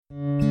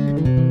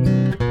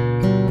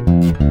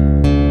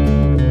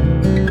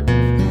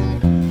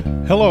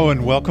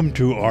welcome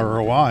to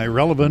ROI,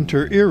 Relevant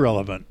or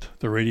Irrelevant,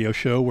 the radio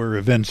show where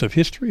events of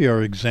history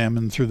are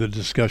examined through the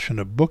discussion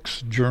of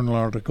books, journal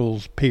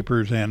articles,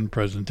 papers, and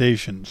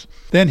presentations.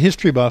 Then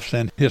history buffs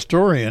and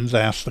historians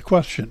ask the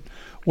question,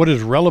 what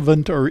is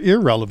relevant or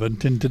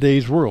irrelevant in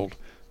today's world?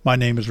 My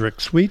name is Rick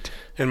Sweet.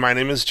 And my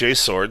name is Jay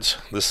Swords.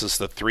 This is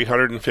the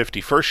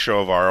 351st show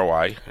of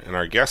ROI, and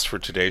our guest for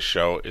today's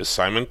show is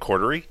Simon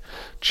Cordery,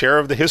 Chair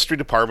of the History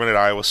Department at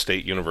Iowa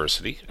State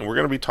University, and we're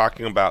going to be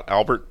talking about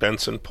Albert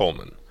Benson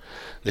Pullman.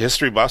 The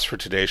history buffs for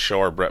today's show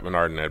are Brett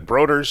Menard and Ed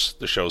Broders.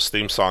 The show's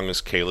theme song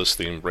is Kayla's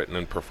Theme, written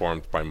and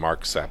performed by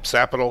Mark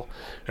Sapsapital,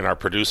 and our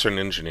producer and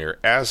engineer,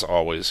 as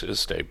always,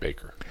 is Dave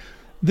Baker.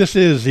 This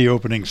is the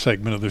opening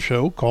segment of the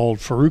show called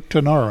Farouk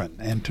Tanaran,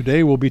 and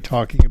today we'll be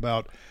talking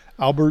about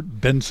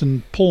Albert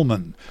Benson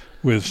Pullman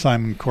with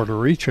Simon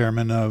Cordery,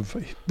 chairman of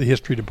the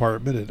History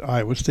Department at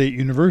Iowa State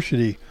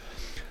University.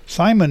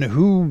 Simon,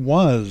 who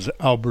was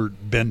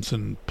Albert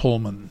Benson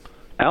Pullman?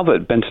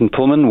 Albert Benson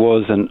Pullman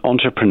was an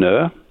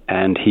entrepreneur,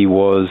 and he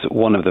was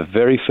one of the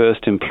very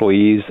first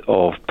employees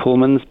of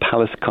Pullman's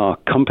Palace Car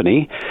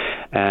Company,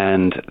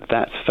 and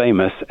that's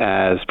famous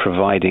as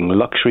providing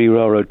luxury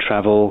railroad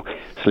travel,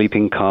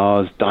 sleeping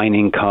cars,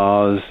 dining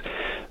cars,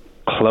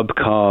 club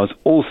cars,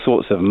 all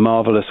sorts of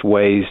marvelous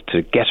ways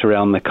to get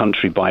around the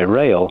country by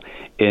rail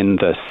in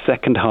the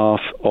second half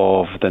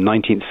of the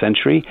 19th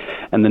century.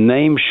 And the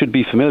name should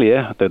be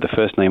familiar, though the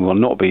first name will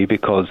not be,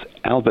 because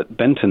Albert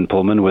Benson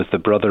Pullman was the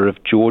brother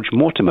of George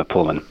Mortimer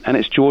Pullman. And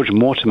it's George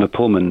Mortimer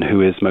Pullman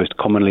who is most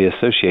commonly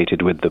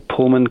associated with the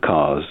Pullman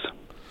cars.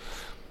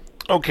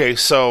 Okay,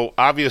 so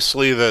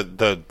obviously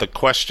the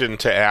question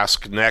to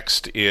ask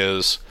next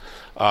is,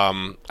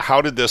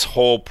 how did this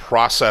whole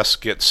process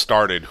get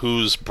started?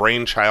 Whose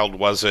brainchild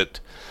was it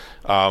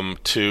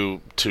to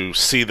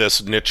see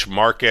this niche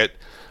market?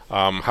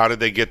 How did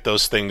they get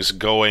those things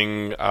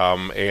going?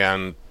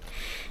 And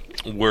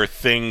were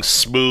things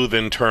smooth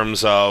in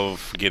terms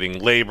of getting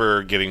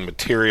labor, getting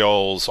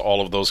materials,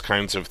 all of those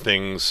kinds of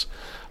things,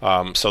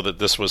 so that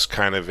this was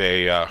kind of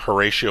a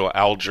Horatio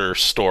Alger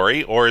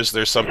story? Or is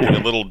there something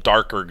a little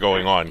darker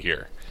going on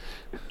here?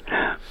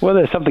 Well,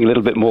 there's something a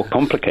little bit more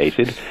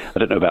complicated. I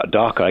don't know about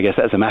darker. I guess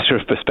that's a matter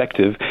of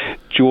perspective.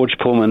 George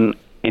Pullman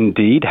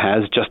indeed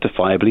has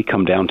justifiably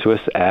come down to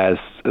us as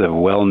the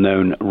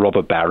well-known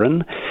robber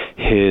baron.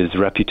 His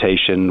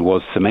reputation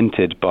was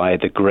cemented by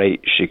the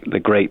great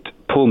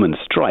Pullman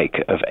strike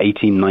of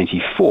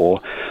 1894,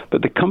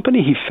 but the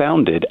company he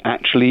founded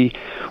actually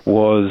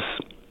was,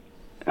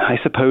 I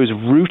suppose,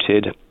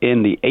 rooted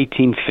in the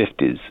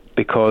 1850s,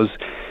 because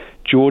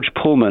George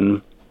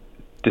Pullman,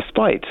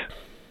 despite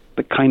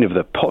the kind of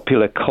the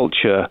popular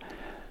culture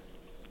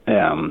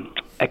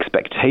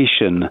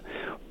expectation,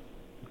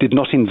 did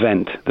not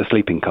invent the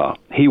sleeping car.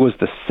 He was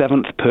the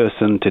seventh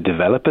person to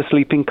develop a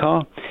sleeping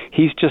car.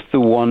 He's just the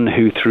one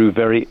who, through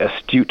very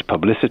astute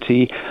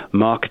publicity,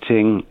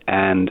 marketing,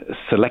 and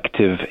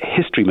selective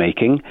history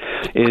making,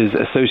 is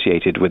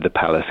associated with the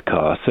Palace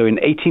car. So in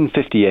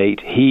 1858,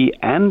 he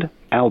and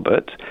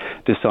Albert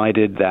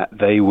decided that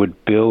they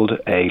would build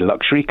a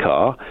luxury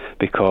car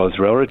because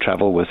railroad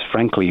travel was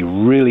frankly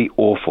really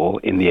awful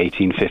in the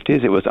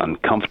 1850s. It was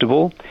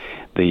uncomfortable.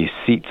 The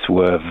seats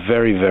were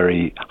very,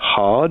 very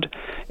hard.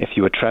 If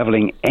you were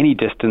traveling any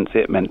distance,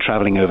 it meant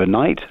traveling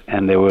overnight,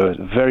 and there were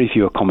very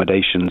few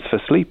accommodations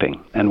for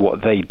sleeping. And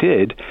what they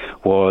did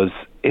was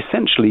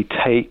essentially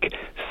take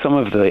some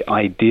of the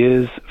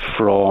ideas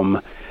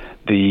from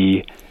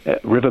the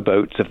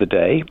riverboats of the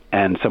day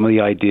and some of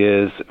the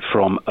ideas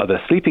from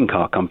other sleeping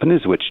car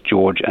companies, which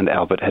George and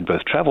Albert had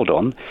both traveled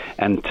on,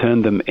 and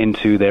turned them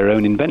into their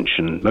own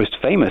invention, most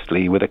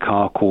famously with a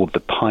car called the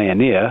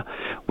Pioneer,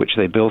 which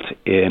they built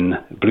in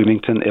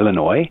Bloomington,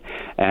 Illinois,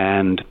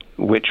 and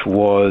which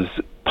was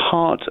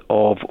part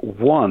of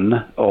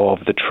one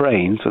of the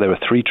trains, so there were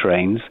three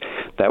trains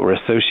that were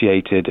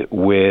associated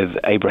with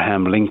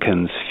Abraham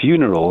Lincoln's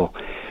funeral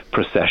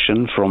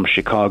procession from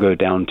Chicago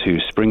down to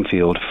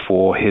Springfield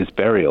for his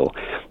burial.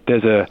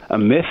 There's a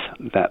myth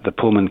that the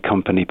Pullman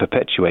Company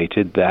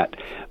perpetuated that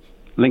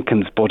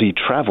Lincoln's body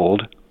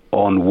traveled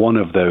on one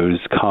of those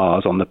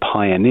cars, on the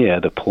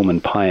Pioneer, the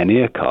Pullman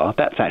Pioneer car.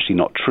 That's actually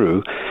not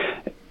true.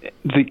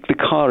 The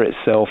car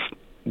itself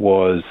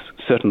was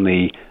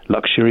certainly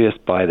luxurious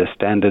by the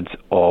standards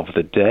of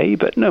the day,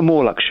 but no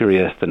more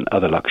luxurious than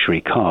other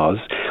luxury cars.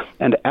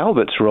 And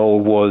Albert's role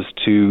was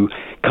to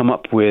come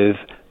up with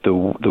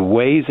the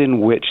ways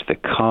in which the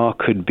car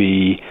could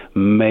be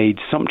made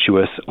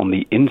sumptuous on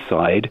the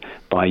inside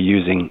by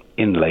using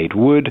inlaid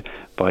wood,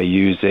 by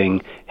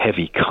using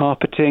heavy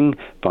carpeting,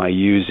 by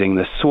using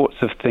the sorts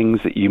of things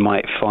that you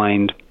might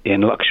find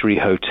in luxury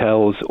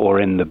hotels or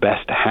in the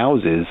best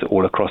houses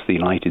all across the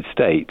United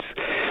States.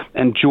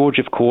 And George,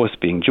 of course,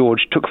 being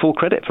George, took full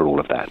credit for all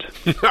of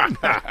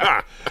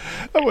that.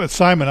 Well,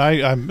 Simon,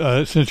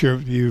 I'm since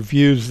you've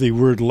used the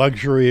word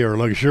luxury or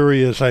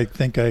luxurious, I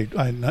think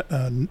I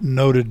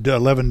noted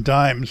 11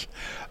 times.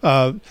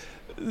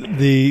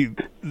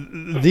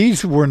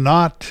 These were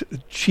not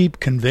cheap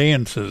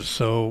conveyances.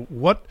 So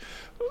what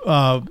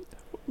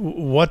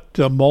what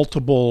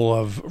multiple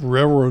of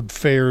railroad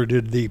fare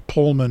did the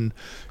Pullman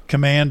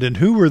command, and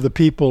who were the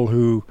people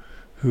who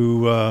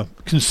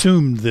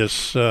consumed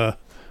this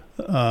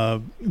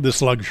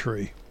this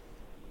luxury?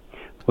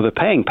 Well, the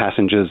paying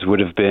passengers would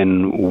have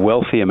been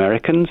wealthy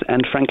Americans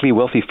and, frankly,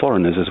 wealthy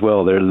foreigners as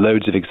well. There are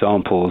loads of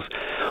examples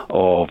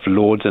of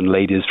lords and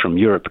ladies from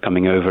Europe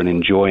coming over and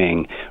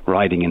enjoying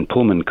riding in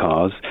Pullman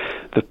cars.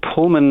 The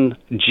Pullman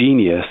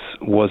genius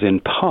was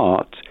in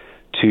part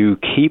to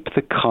keep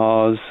the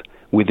cars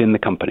within the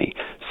company.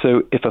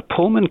 So if a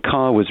Pullman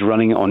car was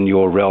running on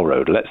your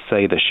railroad, let's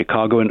say the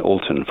Chicago and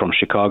Alton, from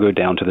Chicago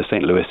down to the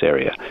St. Louis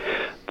area,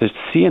 the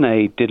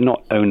CNA did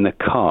not own the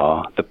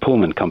car, the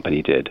Pullman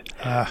company did.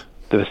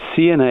 The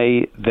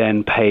CNA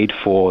then paid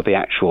for the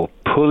actual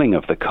pulling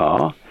of the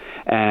car,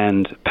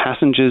 and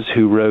passengers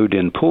who rode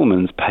in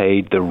Pullmans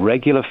paid the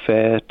regular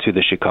fare to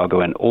the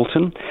Chicago and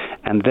Alton,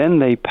 and then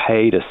they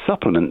paid a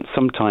supplement,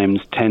 sometimes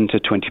 10 to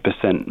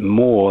 20%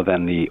 more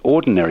than the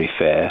ordinary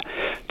fare,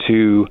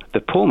 to the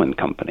Pullman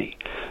company.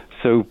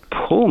 So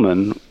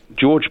Pullman,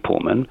 George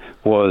Pullman,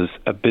 was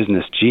a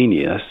business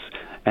genius,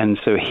 and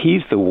so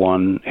he's the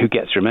one who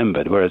gets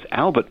remembered, whereas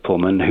Albert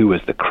Pullman, who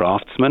was the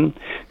craftsman,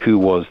 who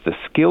was the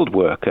skilled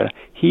worker,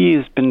 he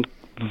has been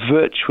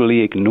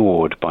virtually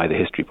ignored by the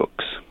history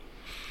books.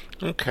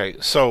 Okay,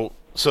 so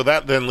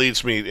that then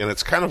leads me, and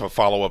it's kind of a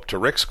follow-up to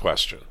Rick's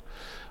question.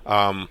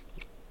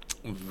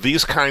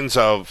 These kinds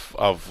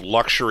of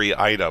luxury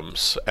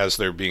items, as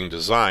they're being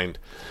designed,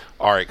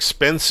 are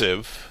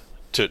expensive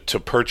to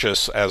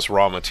purchase as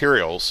raw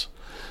materials,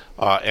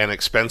 and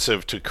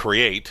expensive to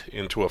create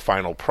into a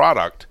final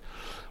product.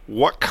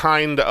 What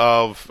kind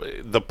of...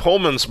 The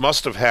Pullmans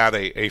must have had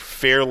a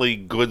fairly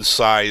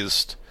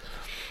good-sized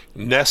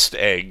nest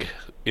egg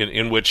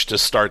in which to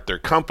start their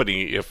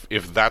company,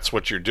 if that's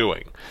what you're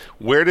doing.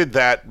 Where did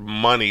that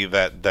money,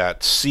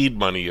 that seed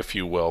money, if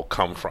you will,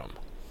 come from?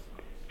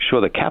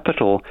 Sure, the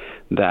capital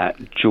that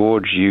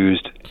George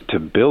used to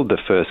build the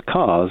first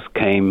cars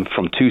came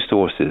from two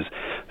sources.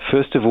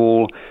 First of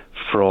all,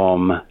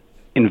 from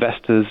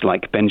investors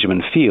like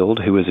Benjamin Field,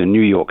 who was a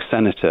New York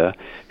senator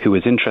who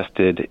was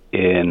interested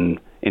in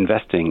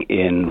investing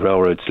in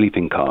railroad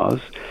sleeping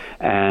cars.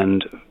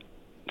 And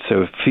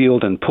so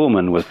Field and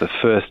Pullman was the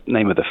first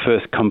name of the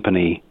first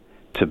company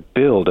to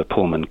build a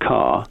Pullman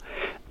car.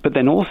 But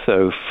then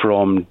also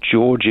from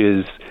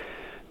George's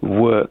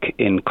work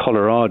in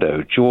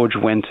Colorado. George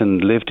went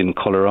and lived in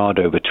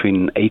Colorado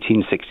between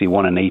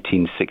 1861 and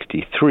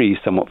 1863,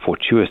 somewhat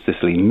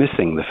fortuitously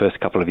missing the first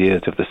couple of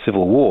years of the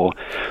Civil War,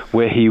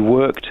 where he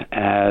worked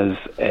as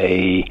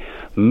a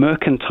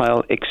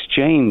mercantile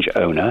exchange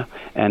owner,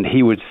 and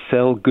he would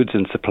sell goods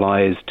and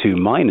supplies to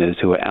miners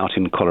who were out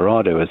in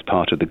Colorado as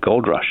part of the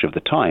gold rush of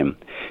the time.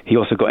 He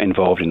also got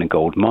involved in a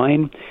gold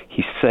mine.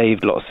 He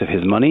saved lots of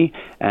his money,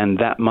 and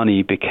that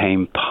money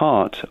became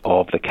part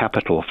of the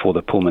capital for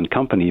the Pullman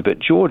Company. But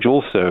George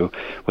also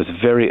was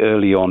very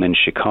early on in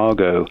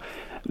Chicago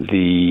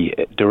the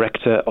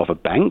director of a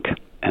bank,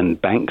 and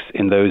banks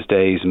in those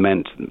days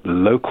meant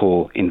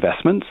local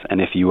investments, and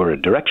if you were a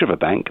director of a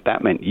bank,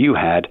 that meant you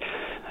had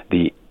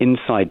the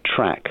inside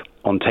track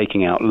on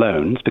taking out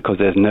loans, because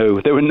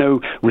there were no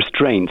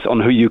restraints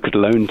on who you could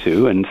loan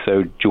to, and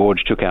so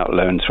George took out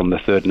loans from the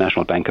Third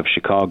National Bank of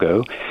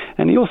Chicago,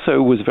 and he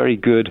also was very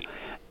good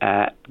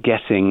at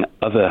getting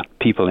other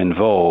people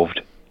involved,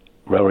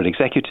 railroad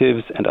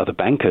executives and other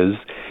bankers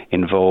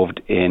involved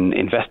in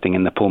investing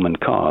in the Pullman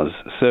cars.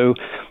 So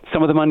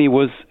some of the money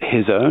was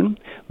his own,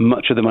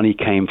 much of the money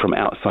came from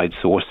outside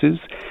sources,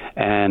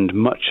 and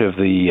much of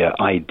the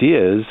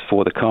ideas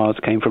for the cars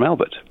came from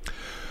Albert.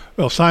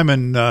 Well,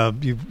 Simon,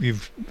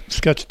 you've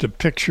sketched a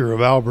picture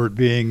of Albert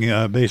being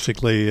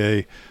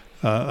basically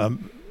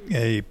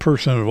a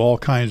person of all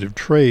kinds of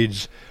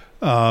trades.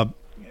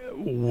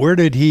 Where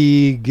did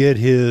he get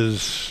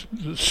his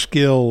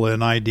skill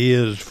and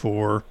ideas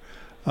for?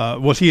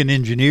 Was he an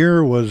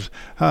engineer?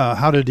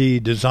 How did he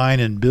design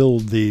and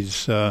build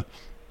these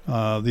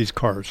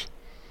cars?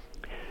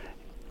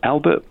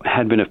 Albert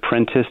had been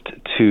apprenticed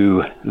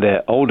to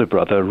their older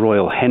brother,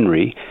 Royal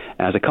Henry,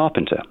 as a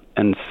carpenter.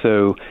 And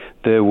so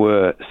there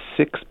were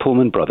 6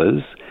 Pullman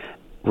brothers.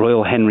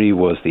 Royal Henry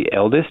was the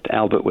eldest,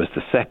 Albert was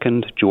the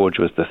second, George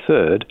was the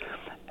third.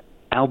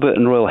 Albert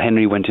and Royal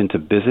Henry went into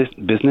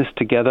business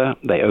together.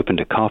 They opened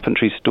a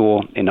carpentry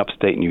store in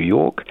upstate New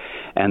York,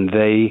 and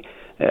they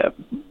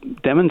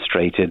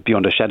demonstrated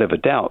beyond a shadow of a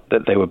doubt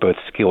that they were both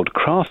skilled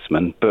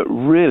craftsmen, but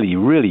really,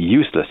 really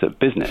useless at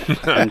business.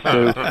 And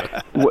so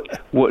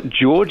what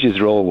George's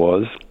role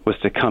was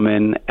to come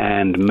in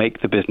and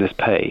make the business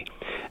pay.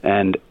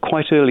 And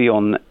quite early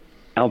on,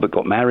 Albert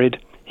got married.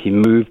 He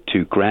moved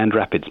to Grand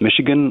Rapids,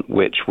 Michigan,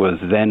 which was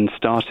then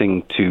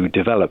starting to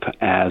develop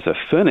as a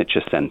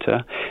furniture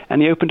center,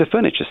 and he opened a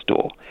furniture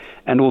store.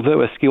 And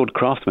although a skilled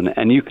craftsman,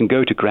 and you can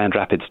go to Grand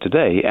Rapids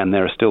today, and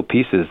there are still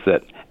pieces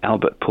that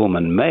Albert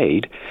Pullman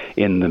made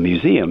in the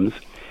museums,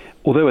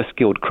 although a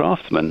skilled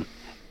craftsman,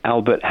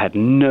 Albert had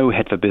no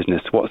head for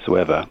business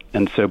whatsoever.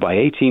 And so by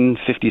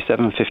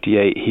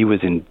 1857-58, he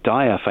was in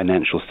dire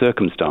financial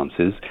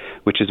circumstances,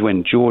 which is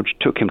when George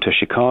took him to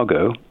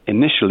Chicago,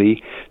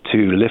 initially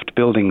to lift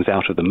buildings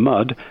out of the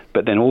mud,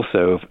 but then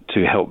also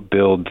to help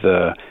build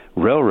the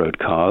railroad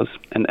cars.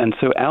 And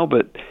so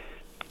Albert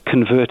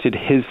converted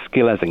his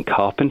skill as a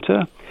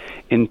carpenter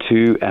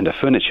and a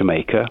furniture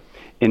maker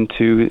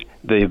into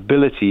the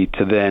ability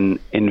to then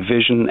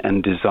envision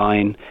and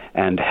design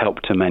and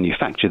help to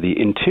manufacture the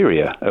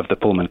interior of the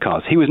Pullman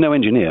cars. He was no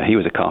engineer. He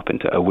was a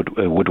carpenter, a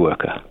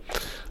woodworker.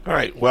 All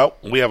right. Well,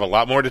 we have a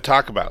lot more to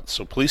talk about,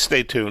 so please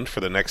stay tuned for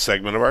the next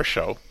segment of our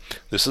show.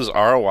 This is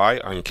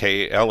ROI on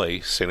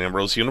KALA, St.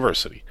 Ambrose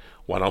University,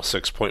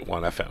 106.1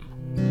 FM.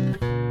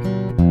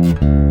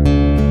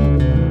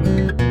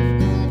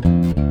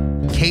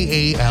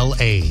 KALA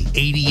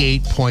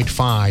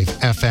 88.5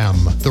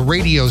 FM, the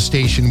radio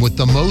station with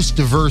the most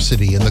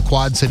diversity in the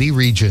Quad City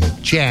region.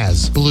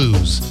 Jazz,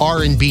 blues,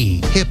 R&B,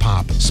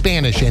 hip-hop,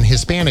 Spanish and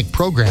Hispanic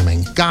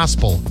programming,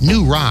 gospel,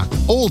 new rock,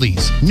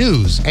 oldies,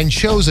 news, and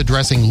shows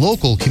addressing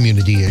local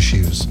community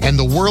issues. And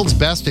the world's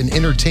best in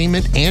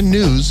entertainment and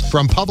news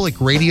from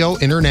Public Radio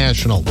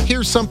International.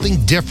 Here's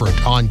something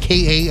different on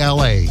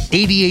KALA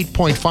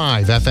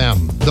 88.5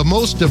 FM, the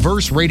most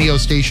diverse radio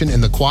station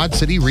in the Quad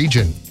City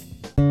region.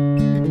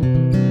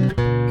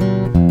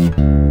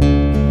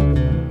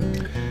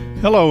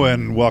 Hello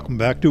and welcome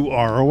back to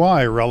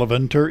ROI,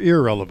 Relevant or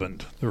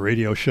Irrelevant, the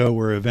radio show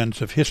where events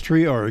of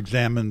history are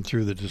examined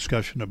through the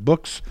discussion of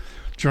books,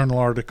 journal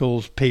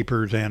articles,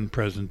 papers, and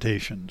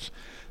presentations.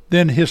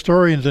 Then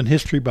historians and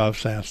history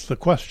buffs ask the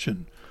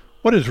question,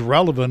 what is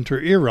relevant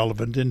or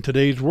irrelevant in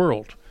today's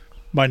world?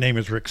 My name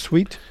is Rick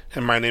Sweet.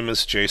 And my name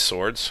is Jay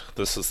Swords.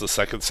 This is the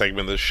second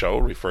segment of the show,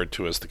 referred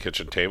to as the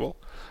Kitchen Table.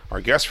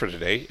 Our guest for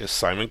today is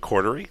Simon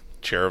Cordery,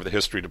 Chair of the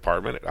History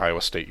Department at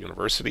Iowa State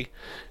University,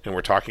 and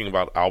we're talking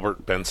about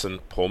Albert Benson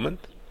Pullman.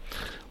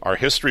 Our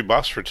history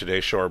buffs for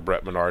today's show are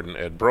Brett Menard and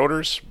Ed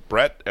Broders.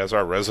 Brett, as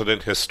our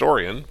resident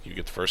historian, you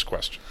get the first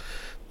question.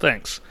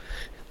 Thanks.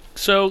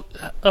 So,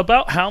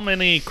 about how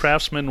many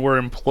craftsmen were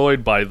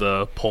employed by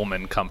the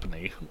Pullman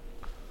Company?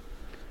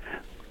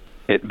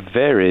 It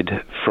varied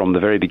from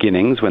the very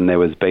beginnings when there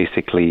was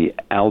basically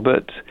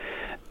Albert,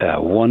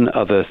 one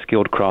other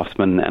skilled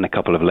craftsman and a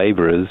couple of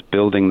laborers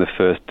building the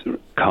first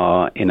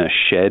car in a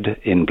shed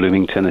in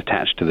Bloomington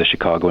attached to the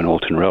Chicago and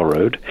Alton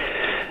Railroad.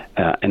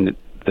 And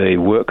the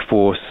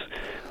workforce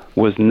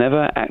was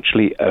never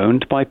actually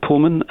owned by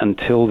Pullman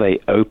until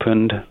they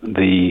opened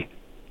the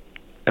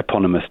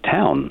eponymous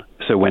town.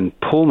 So when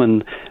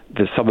Pullman,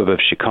 the suburb of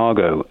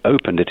Chicago,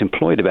 opened, it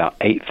employed about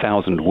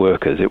 8,000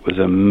 workers. It was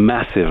a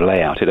massive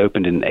layout. It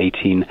opened in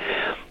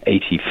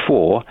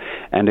 1884,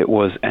 and it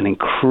was an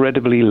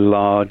incredibly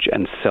large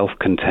and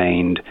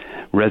self-contained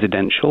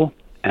residential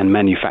and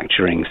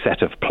manufacturing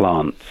set of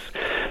plants.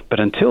 But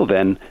until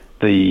then,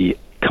 the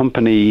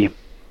company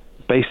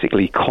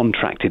basically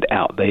contracted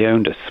out. They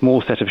owned a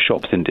small set of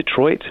shops in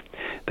Detroit.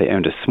 They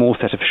owned a small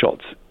set of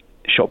shops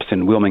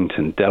in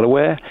Wilmington,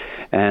 Delaware,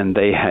 and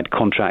they had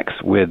contracts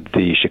with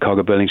the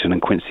Chicago, Burlington,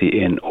 and Quincy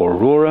in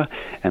Aurora,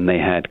 and they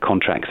had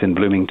contracts in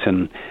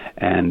Bloomington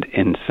and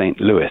in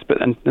St. Louis.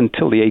 But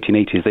until the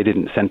 1880s, they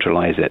didn't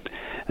centralize it,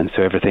 and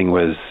so everything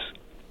was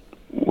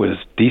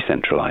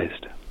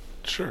decentralized.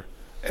 Sure.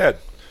 Ed?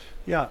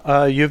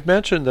 Yeah, you've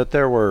mentioned that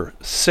there were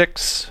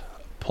 6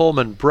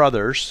 Pullman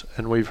brothers,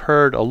 and we've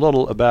heard a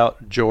little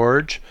about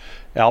George,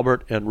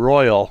 Albert, and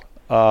Royal.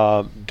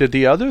 Did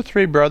the other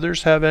 3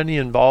 brothers have any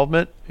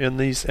involvement in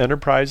these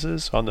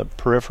enterprises on the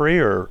periphery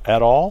or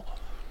at all?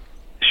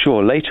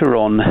 Sure. Later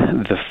on,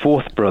 the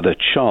 4th brother,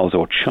 Charles,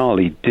 or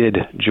Charlie,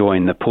 did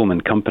join the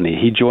Pullman Company.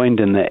 He joined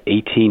in the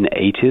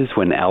 1880s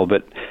when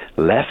Albert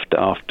left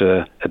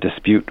after a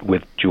dispute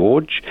with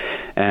George,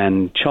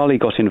 and Charlie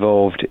got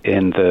involved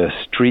in the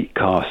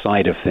streetcar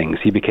side of things.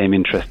 He became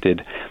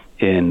interested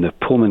in the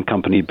Pullman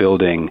Company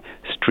building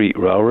street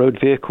railroad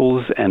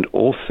vehicles and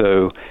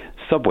also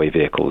subway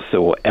vehicles,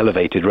 so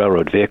elevated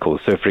railroad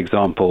vehicles. So, for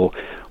example,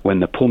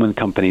 when the Pullman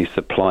Company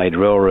supplied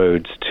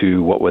railroads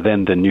to what were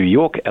then the New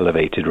York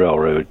elevated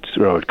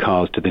railroad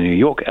cars to the New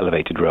York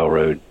elevated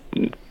railroad,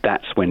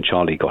 that's when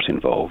Charlie got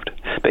involved.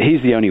 But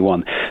he's the only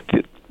one.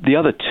 The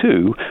other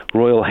 2,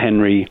 Royal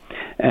Henry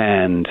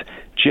and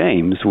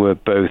James, were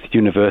both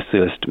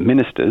Universalist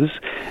ministers,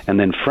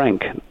 and then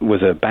Frank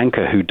was a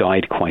banker who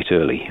died quite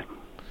early.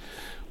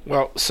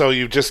 Well, so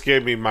you just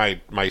gave me my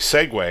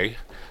segue,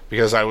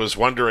 because I was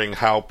wondering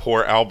how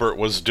poor Albert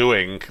was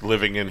doing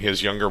living in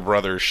his younger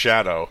brother's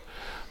shadow.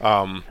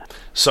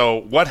 So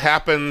what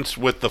happened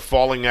with the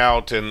falling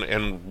out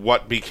and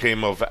what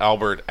became of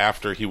Albert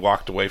after he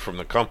walked away from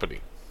the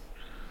company?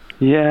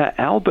 Yeah,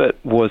 Albert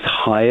was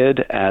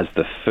hired as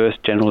the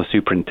first general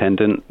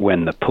superintendent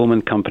when the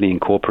Pullman Company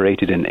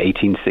incorporated in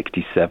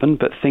 1867,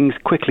 but things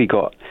quickly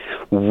got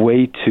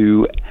way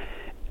too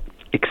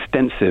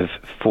extensive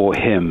for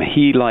him.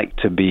 He liked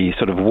to be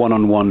sort of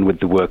one-on-one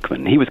with the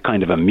workmen. He was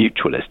kind of a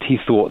mutualist. He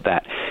thought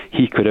that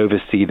he could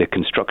oversee the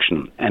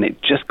construction, and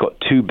it just got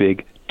too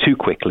big, too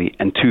quickly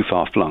and too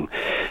far-flung.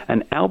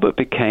 And Albert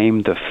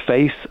became the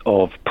face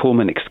of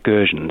Pullman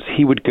excursions.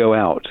 He would go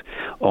out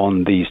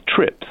on these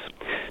trips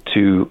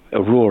to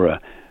Aurora,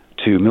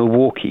 to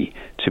Milwaukee,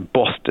 to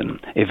Boston,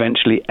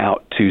 eventually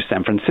out to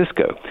San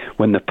Francisco,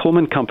 when the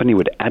Pullman Company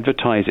would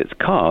advertise its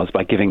cars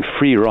by giving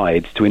free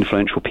rides to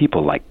influential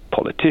people like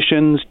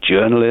politicians,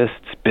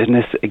 journalists,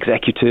 business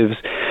executives.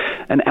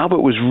 And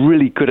Albert was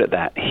really good at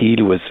that. He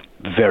was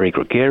very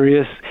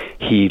gregarious.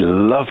 He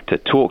loved to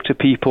talk to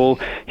people.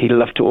 He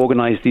loved to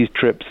organize these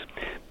trips.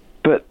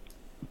 But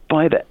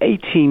by the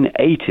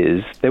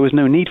 1880s, there was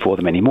no need for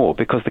them anymore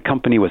because the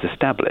company was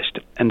established.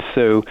 And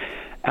so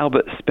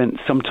Albert spent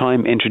some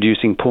time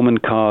introducing Pullman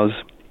cars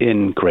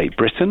in Great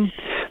Britain,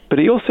 but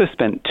he also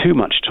spent too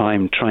much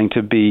time trying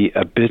to be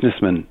a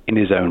businessman in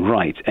his own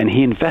right, and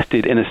he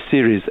invested in a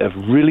series of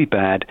really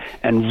bad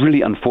and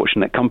really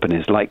unfortunate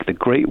companies like the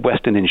Great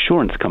Western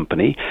Insurance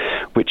Company,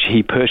 which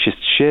he purchased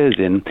shares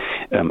in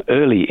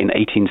early in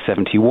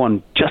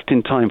 1871, just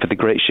in time for the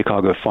Great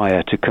Chicago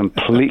Fire to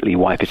completely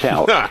wipe it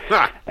out.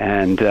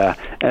 And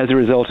as a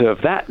result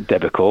of that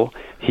debacle,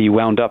 he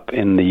wound up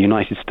in the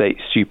United States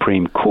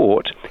Supreme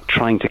Court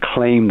trying to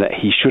claim that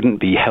he shouldn't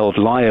be held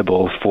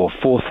liable for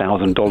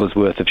 $4,000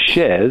 worth of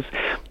shares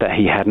that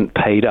he hadn't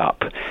paid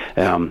up.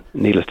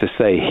 Needless to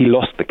say, he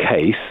lost the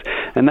case,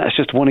 and that's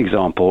just one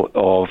example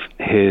of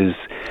his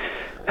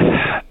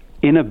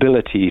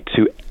inability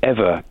to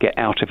ever get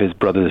out of his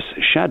brother's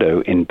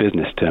shadow in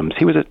business terms.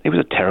 He was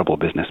a terrible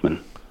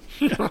businessman.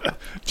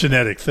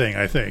 Genetic thing,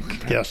 I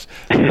think. Yes,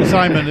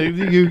 Simon,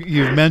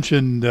 you've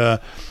mentioned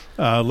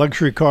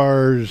luxury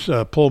cars,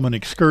 Pullman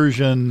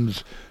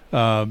excursions,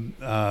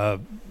 other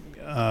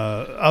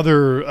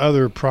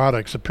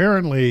products.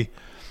 Apparently,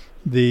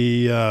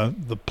 the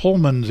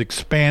Pullmans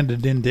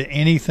expanded into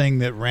anything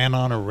that ran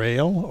on a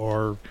rail,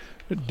 or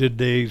did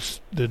they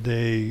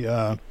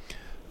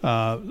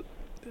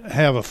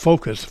have a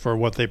focus for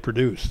what they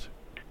produced?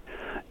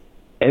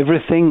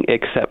 Everything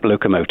except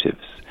locomotives.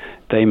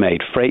 They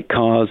made freight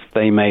cars,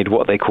 they made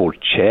what they called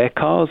chair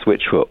cars,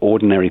 which were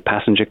ordinary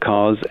passenger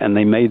cars, and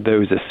they made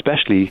those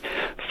especially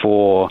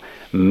for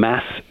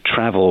mass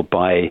travel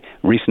by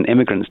recent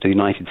immigrants to the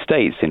United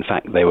States. In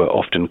fact, they were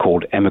often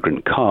called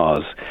emigrant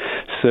cars.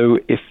 So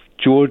if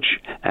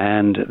George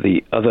and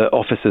the other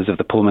officers of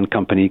the Pullman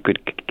Company could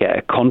get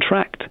a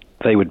contract,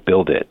 they would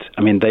build it.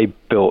 I mean, they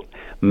built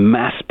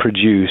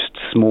mass-produced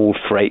small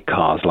freight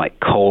cars like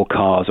coal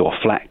cars or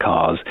flat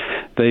cars.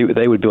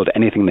 They would build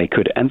anything they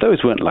could, and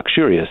those weren't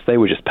luxurious. They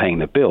were just paying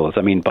the bills.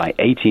 I mean, by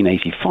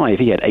 1885,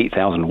 he had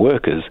 8,000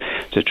 workers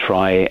to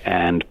try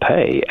and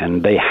pay,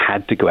 and they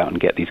had to go out and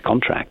get these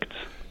contracts.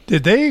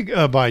 Did they,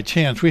 by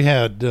chance, we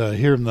had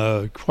here in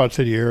the Quad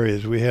City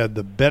areas, we had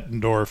the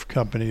Bettendorf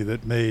company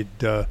that made,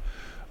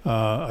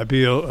 I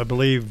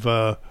believe,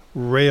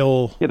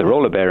 rail. Yeah, the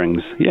roller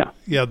bearings. Yeah.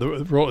 Yeah.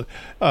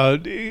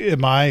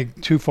 Am I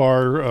too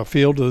far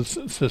afield to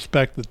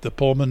suspect that the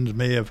Pullmans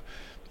may have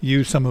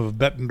used some of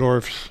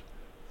Bettendorf's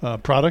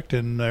product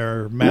in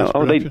their mass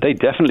production? They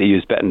definitely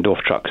used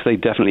Bettendorf trucks.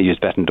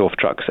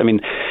 I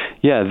mean,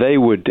 yeah, they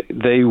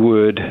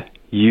would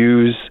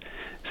use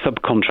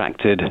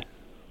subcontracted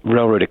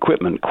railroad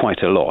equipment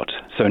quite a lot.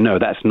 So no,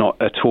 that's not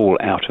at all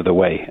out of the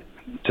way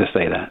to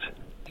say that.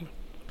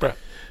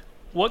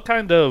 What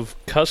kind of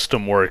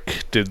custom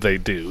work did they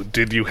do?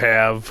 Did you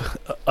have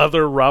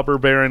other robber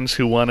barons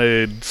who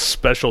wanted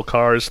special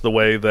cars the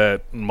way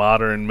that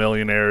modern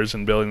millionaires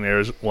and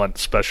billionaires want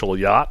special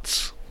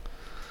yachts?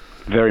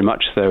 Very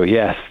much so,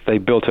 yes. They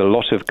built a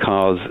lot of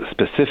cars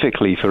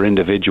specifically for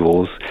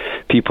individuals,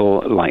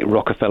 people like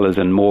Rockefellers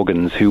and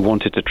Morgans who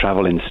wanted to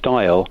travel in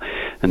style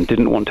and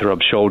didn't want to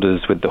rub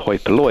shoulders with the hoi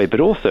polloi,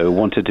 but also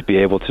wanted to be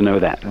able to know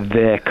that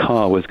their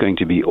car was going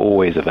to be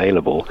always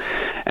available.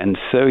 And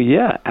so,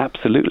 yeah,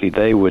 absolutely,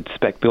 they would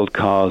spec build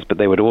cars, but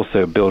they would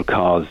also build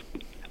cars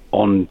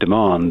on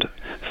demand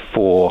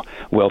for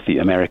wealthy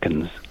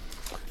Americans.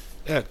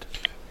 Ed.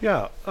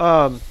 Yeah,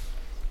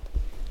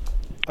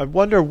 I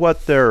wonder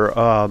what their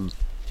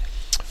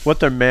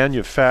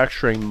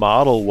manufacturing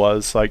model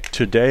was like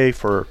today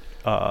for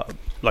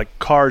like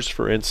cars,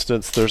 for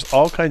instance. There's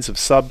all kinds of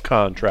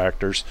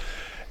subcontractors,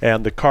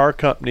 and the car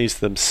companies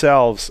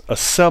themselves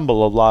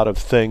assemble a lot of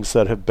things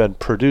that have been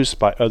produced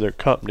by other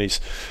companies.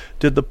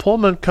 Did the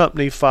Pullman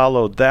Company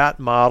follow that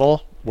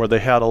model where they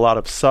had a lot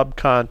of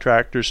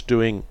subcontractors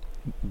doing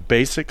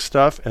basic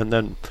stuff and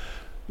then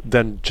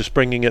just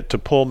bringing it to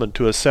Pullman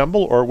to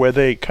assemble, or were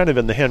they kind of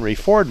in the Henry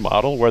Ford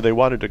model where they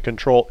wanted to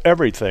control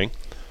everything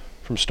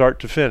from start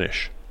to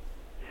finish?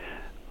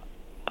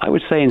 I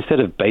would say instead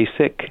of base,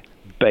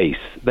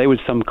 they would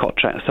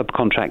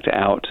subcontract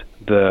out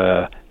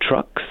the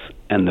trucks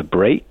and the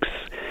brakes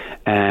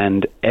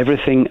and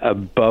everything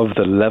above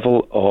the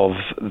level of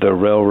the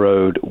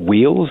railroad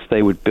wheels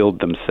they would build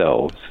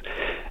themselves.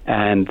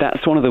 And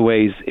that's one of the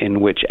ways in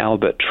which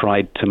Albert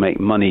tried to make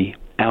money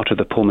out of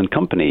the Pullman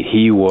Company.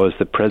 He was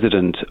the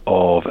president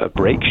of a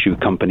brake shoe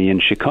company in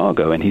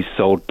Chicago, and he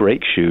sold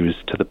brake shoes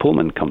to the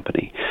Pullman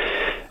Company.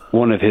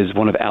 one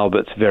of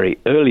Albert's very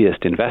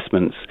earliest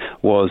investments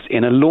was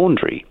in a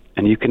laundry.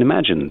 And you can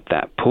imagine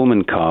that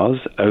Pullman cars,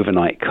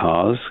 overnight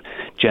cars,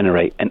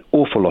 generate an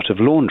awful lot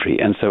of laundry.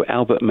 And so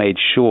Albert made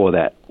sure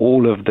that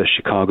all of the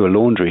Chicago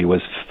laundry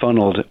was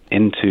funneled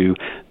into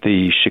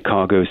the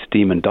Chicago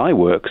Steam and Dye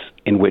Works,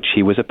 in which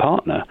he was a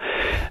partner,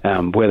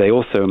 where they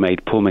also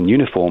made Pullman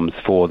uniforms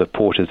for the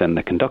porters and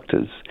the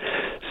conductors.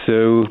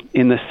 So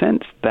in the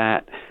sense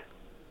that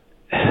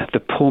the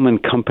Pullman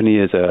company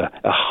is a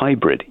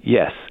hybrid,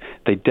 yes,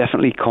 they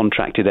definitely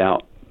contracted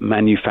out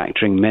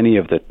manufacturing many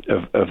of the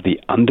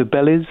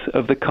underbellies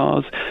of the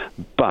cars,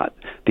 but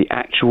the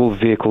actual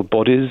vehicle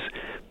bodies,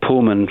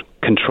 Pullman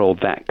controlled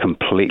that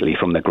completely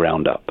from the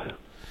ground up.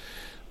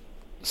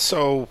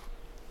 So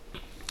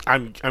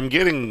I'm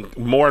getting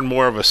more and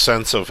more of a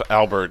sense of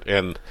Albert,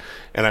 and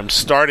I'm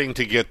starting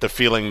to get the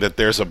feeling that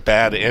there's a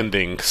bad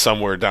ending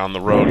somewhere down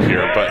the road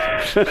here.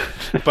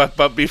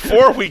 But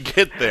before we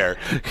get there,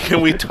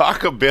 can we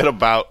talk a bit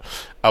about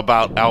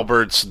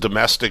Albert's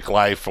domestic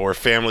life or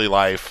family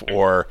life,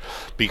 or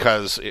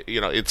because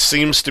it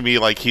seems to me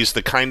like he's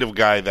the kind of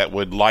guy that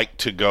would like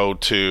to go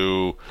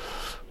to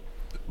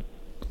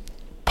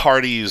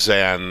parties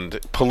and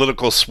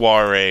political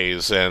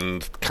soirees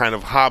and kind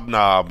of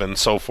hobnob and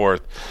so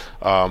forth.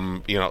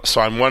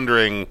 So I'm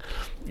wondering,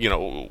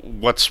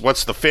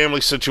 what's the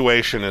family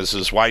situation? Is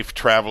his wife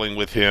traveling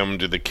with him?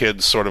 Do the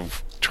kids sort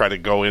of try to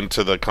go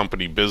into the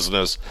company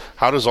business?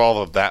 How does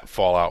all of that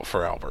fall out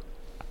for Albert?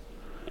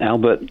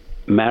 Albert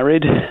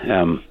married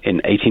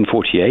in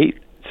 1848,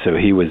 so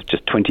he was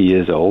just 20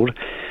 years old,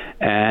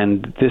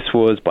 and this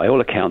was, by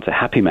all accounts, a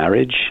happy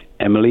marriage.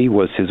 Emily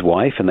was his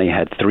wife, and they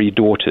had 3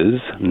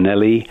 daughters,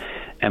 Nellie,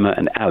 Emma,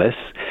 and Alice.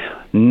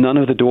 None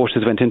of the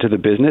daughters went into the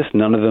business.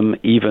 None of them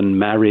even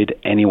married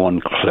anyone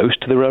close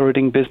to the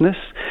railroading business.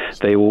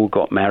 They all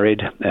got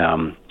married,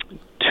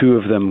 2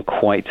 of them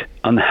quite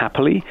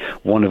unhappily,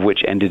 one of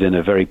which ended in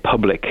a very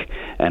public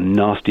and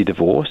nasty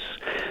divorce.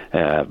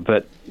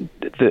 But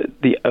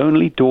the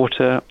only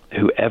daughter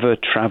who ever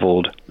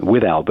traveled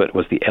with Albert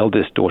was the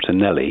eldest daughter,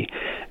 Nellie,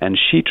 and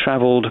she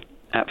traveled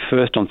at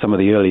first on some of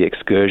the early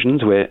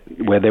excursions where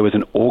there was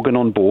an organ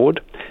on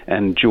board,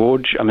 and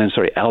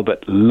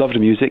Albert loved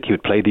music. He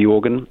would play the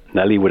organ.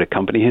 Nellie would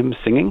accompany him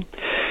singing.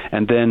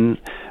 And then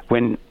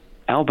when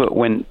Albert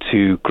went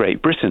to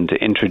Great Britain to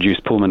introduce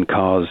Pullman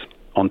cars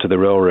onto the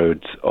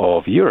railroads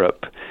of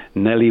Europe,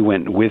 Nellie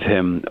went with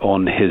him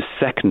on his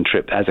second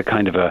trip as a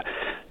kind of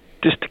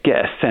just to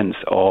get a sense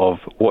of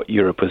what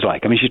Europe was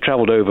like. I mean, she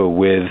traveled over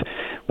with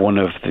one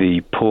of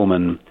the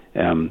Pullman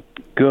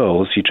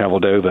girls. She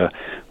traveled over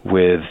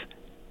with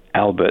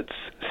Albert's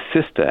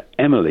sister,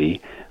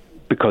 Emily,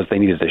 because they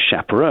needed a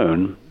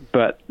chaperone,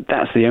 but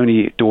that's the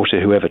only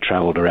daughter who ever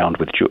traveled around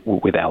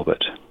with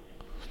Albert.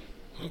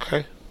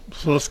 Okay.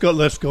 So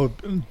let's go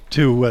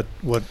to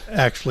what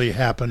actually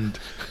happened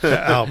to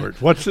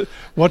Albert.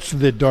 What's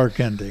the dark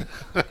ending?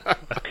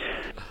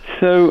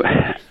 So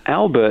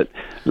Albert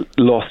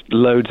lost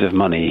loads of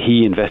money.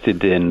 He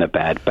invested in a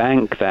bad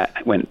bank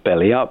that went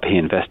belly up. He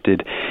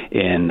invested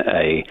in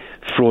a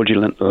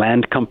fraudulent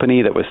land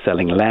company that was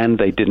selling land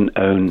they didn't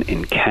own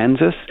in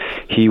Kansas.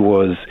 He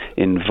was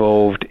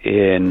involved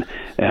in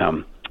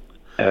a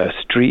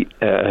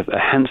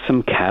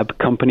hansom cab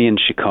company in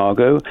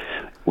Chicago,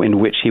 in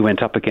which he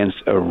went up against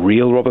a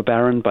real robber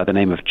baron by the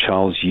name of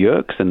Charles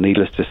Yerkes, and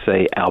needless to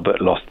say,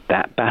 Albert lost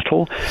that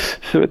battle.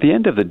 So at the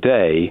end of the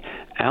day,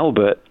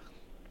 Albert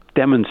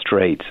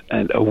demonstrates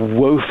a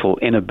woeful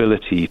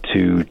inability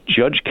to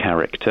judge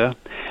character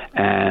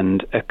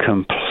and a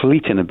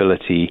complete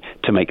inability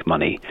to make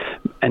money.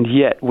 And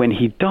yet, when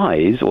he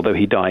dies, although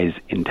he dies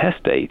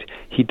intestate,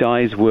 he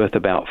dies worth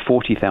about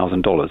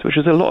 $40,000, which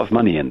was a lot of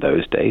money in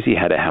those days. He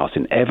had a house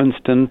in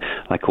Evanston,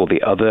 like all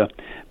the other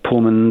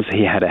Pullmans.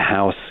 He had a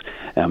house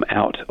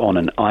out on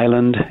an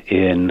island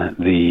in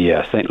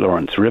the St.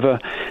 Lawrence River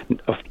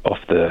off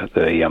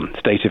the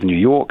state of New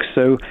York.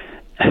 So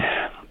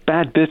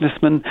bad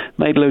businessman,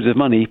 made loads of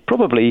money,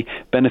 probably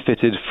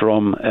benefited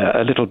from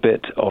a little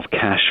bit of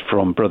cash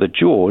from Brother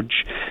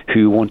George,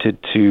 who wanted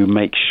to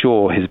make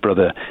sure his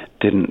brother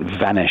didn't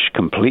vanish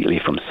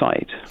completely from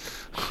sight.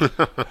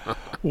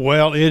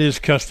 Well, it is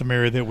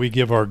customary that we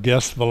give our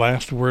guests the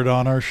last word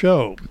on our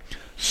show.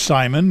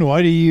 Simon,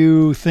 why do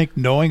you think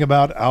knowing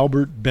about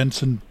Albert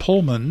Benson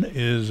Pullman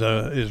is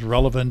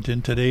relevant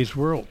in today's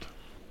world?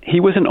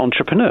 He was an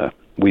entrepreneur.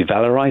 We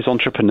valorize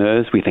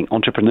entrepreneurs. We think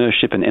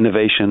entrepreneurship and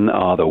innovation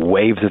are the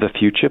waves of the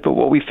future, but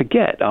what we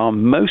forget are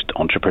most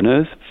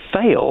entrepreneurs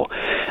fail.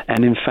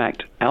 And in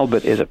fact,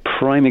 Albert is a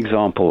prime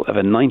example of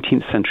a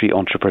 19th century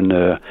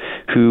entrepreneur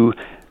who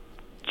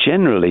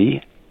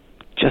generally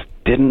just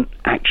didn't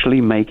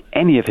actually make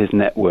any of his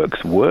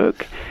networks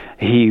work.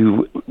 He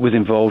was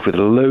involved with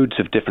loads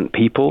of different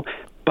people,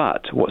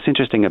 but what's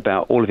interesting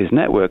about all of his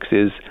networks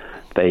is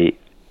they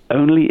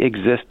only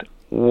exist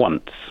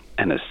once.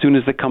 And as soon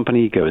as the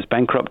company goes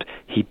bankrupt,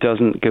 he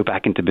doesn't go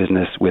back into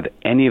business with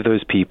any of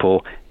those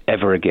people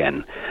ever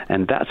again.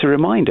 And that's a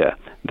reminder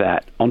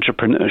that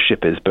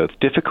entrepreneurship is both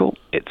difficult,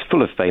 it's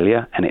full of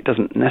failure, and it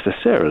doesn't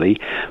necessarily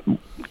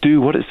do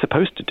what it's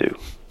supposed to do.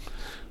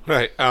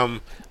 Right.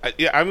 I'm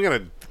going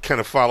to kind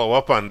of follow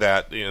up on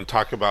that and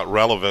talk about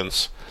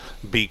relevance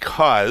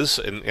because,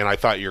 and I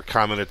thought your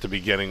comment at the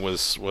beginning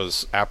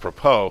was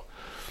apropos,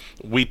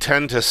 we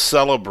tend to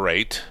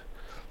celebrate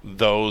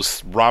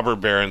those robber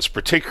barons,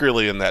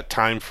 particularly in that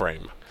time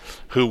frame,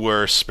 who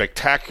were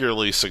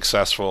spectacularly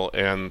successful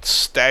and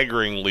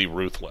staggeringly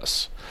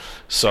ruthless.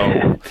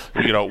 So,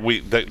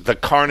 the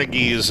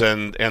Carnegies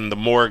and the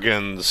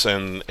Morgans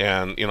and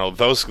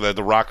those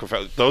the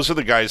Rockefeller, those are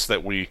the guys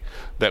that we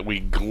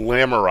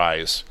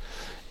glamorize,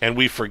 and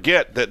we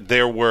forget that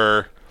there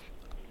were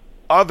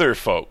other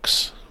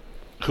folks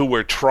who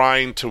were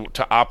trying to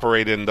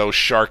operate in those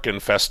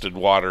shark-infested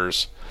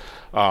waters,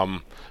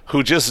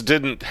 who just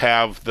didn't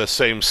have the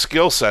same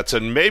skill sets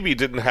and maybe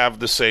didn't have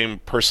the same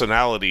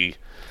personality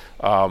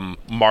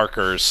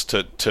markers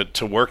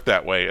to work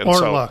that way, and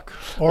luck,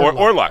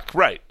 or luck,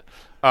 right?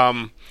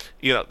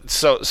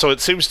 So it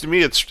seems to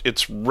me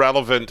it's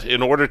relevant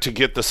in order to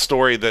get the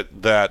story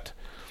that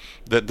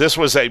this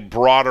was a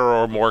broader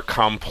or more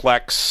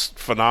complex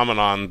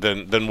phenomenon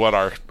than what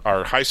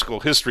our high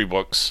school history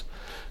books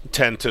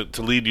tend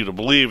to lead you to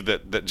believe,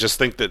 that just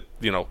think that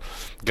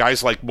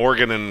guys like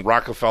Morgan and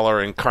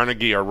Rockefeller and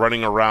Carnegie are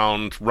running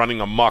around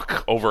running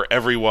amok over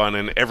everyone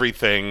and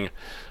everything.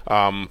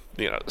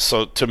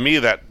 So to me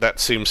that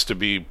seems to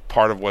be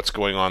part of what's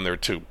going on there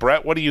too.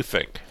 Brett, what do you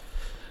think?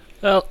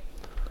 Well,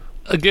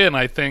 again,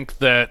 I think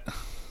that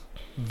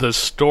the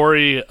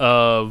story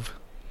of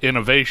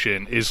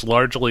innovation is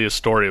largely a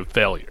story of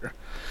failure,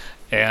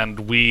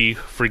 and we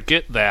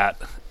forget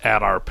that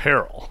at our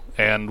peril,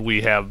 and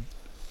we have,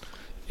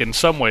 in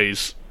some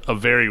ways, a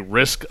very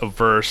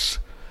risk-averse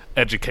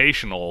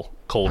educational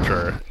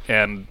culture,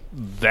 and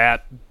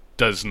that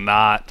does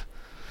not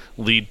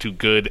lead to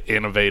good,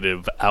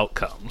 innovative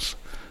outcomes.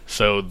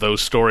 So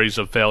those stories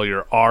of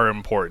failure are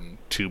important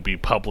to be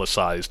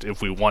publicized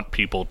if we want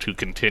people to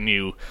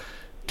continue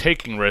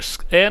taking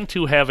risks and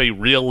to have a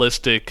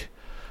realistic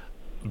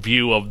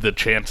view of the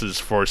chances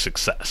for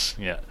success.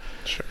 Yeah,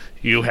 sure.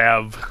 You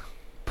have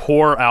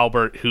poor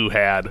Albert, who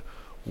had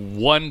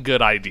one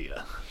good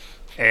idea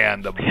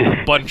and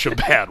a bunch of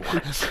bad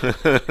ones.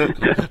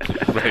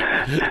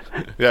 Right.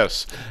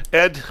 Yes.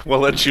 Ed, we'll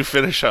let you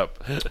finish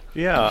up.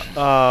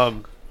 Yeah.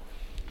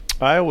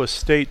 Iowa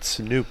State's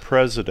new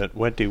president,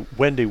 Wendy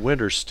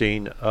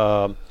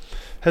Winterstein,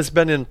 has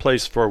been in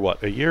place for,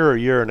 a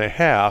year and a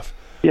half?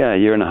 Yeah, a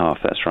year and a half,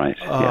 that's right.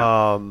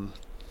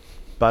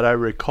 But I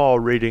recall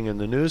reading in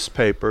the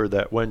newspaper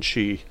that when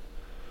she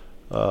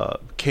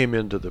came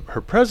into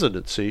her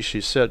presidency,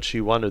 she said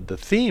she wanted the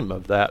theme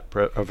of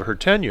of her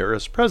tenure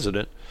as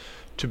president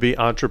to be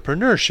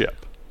entrepreneurship.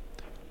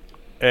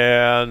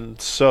 And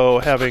so,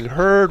 having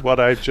heard what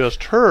I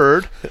just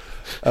heard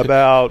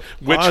about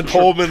which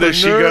Pullman is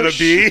she going to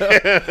be?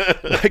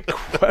 My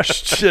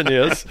question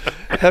is,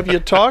 have you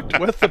talked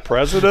with the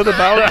president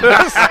about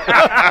this?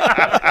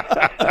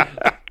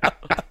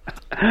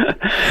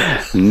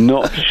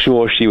 Not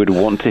sure she would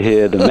want to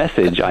hear the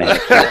message I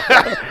have to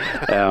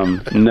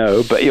offer.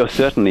 No, but you're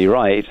certainly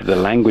right. The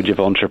language of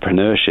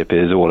entrepreneurship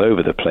is all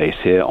over the place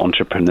here.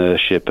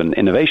 Entrepreneurship and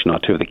innovation are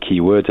two of the key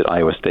words at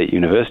Iowa State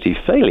University.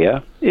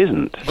 Failure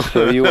isn't.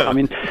 So,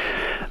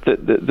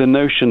 the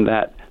notion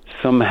that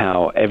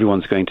somehow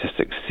everyone's going to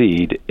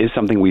succeed is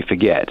something we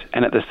forget.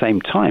 And at the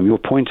same time, your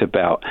point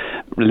about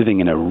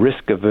living in a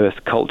risk-averse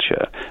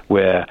culture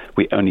where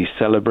we only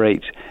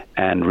celebrate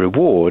and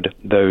reward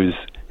those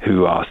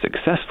who are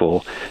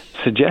successful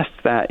suggests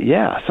that,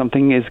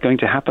 something is going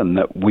to happen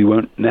that we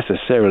won't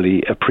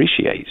necessarily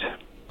appreciate.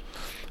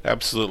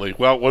 Absolutely.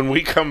 Well, when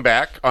we come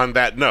back, on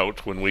that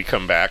note, we're going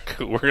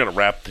to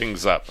wrap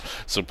things up.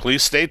 So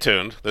please stay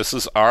tuned. This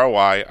is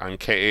ROI on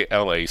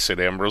KALA, St.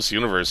 Ambrose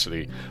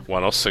University,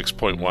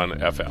 106.1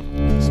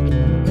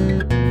 FM.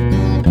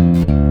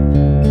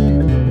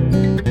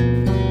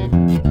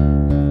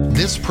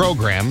 This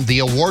program, the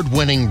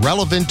award-winning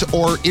Relevant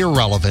or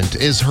Irrelevant,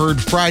 is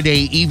heard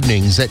Friday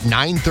evenings at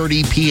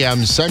 9:30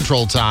 p.m.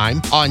 Central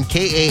Time on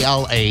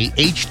KALA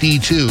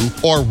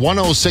HD2 or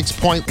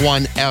 106.1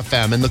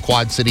 FM in the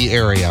Quad City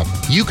area.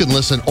 You can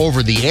listen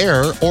over the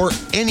air or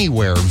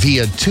anywhere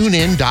via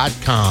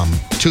TuneIn.com.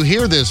 To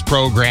hear this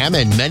program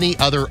and many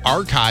other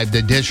archived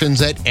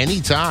editions at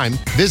any time,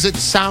 visit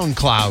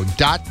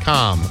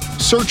SoundCloud.com.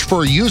 Search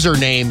for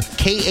username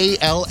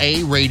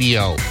KALA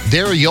Radio.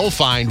 There you'll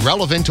find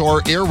Relevant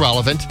or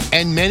Irrelevant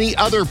and many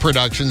other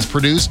productions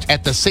produced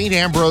at the St.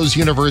 Ambrose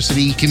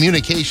University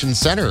Communications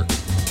Center.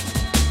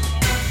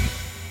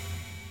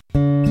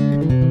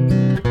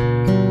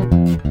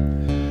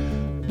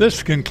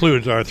 This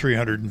concludes our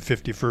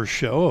 351st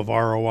show of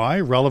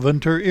ROI,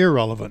 Relevant or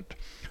Irrelevant.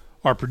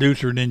 Our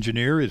producer and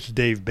engineer is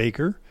Dave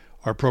Baker.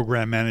 Our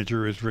program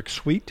manager is Rick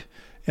Sweet.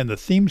 And the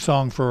theme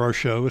song for our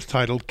show is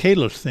titled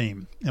Kayla's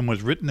Theme and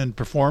was written and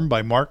performed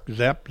by Mark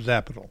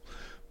Zapital.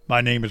 My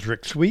name is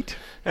Rick Sweet.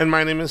 And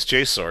my name is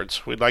Jay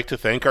Swords. We'd like to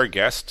thank our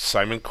guest,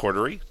 Simon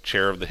Cordery,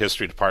 chair of the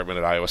History Department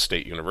at Iowa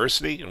State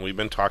University, and we've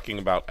been talking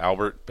about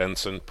Albert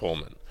Benson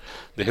Pullman.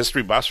 The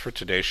history buffs for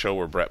today's show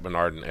were Brett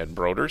Bernard and Ed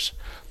Broders.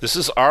 This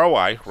is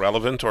ROI,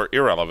 Relevant or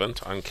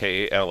Irrelevant, on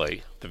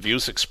KALA. The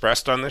views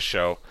expressed on this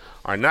show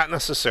are not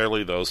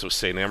necessarily those of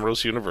St.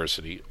 Ambrose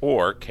University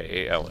or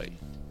KALA.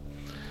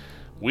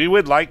 We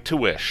would like to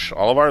wish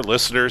all of our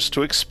listeners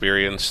to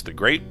experience the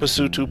great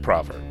Basotho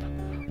proverb,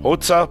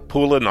 Hotza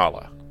Pula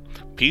Nala,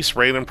 peace,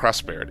 reign, and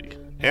prosperity.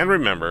 And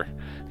remember,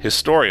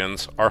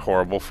 historians are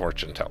horrible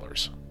fortune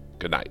tellers.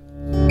 Good night.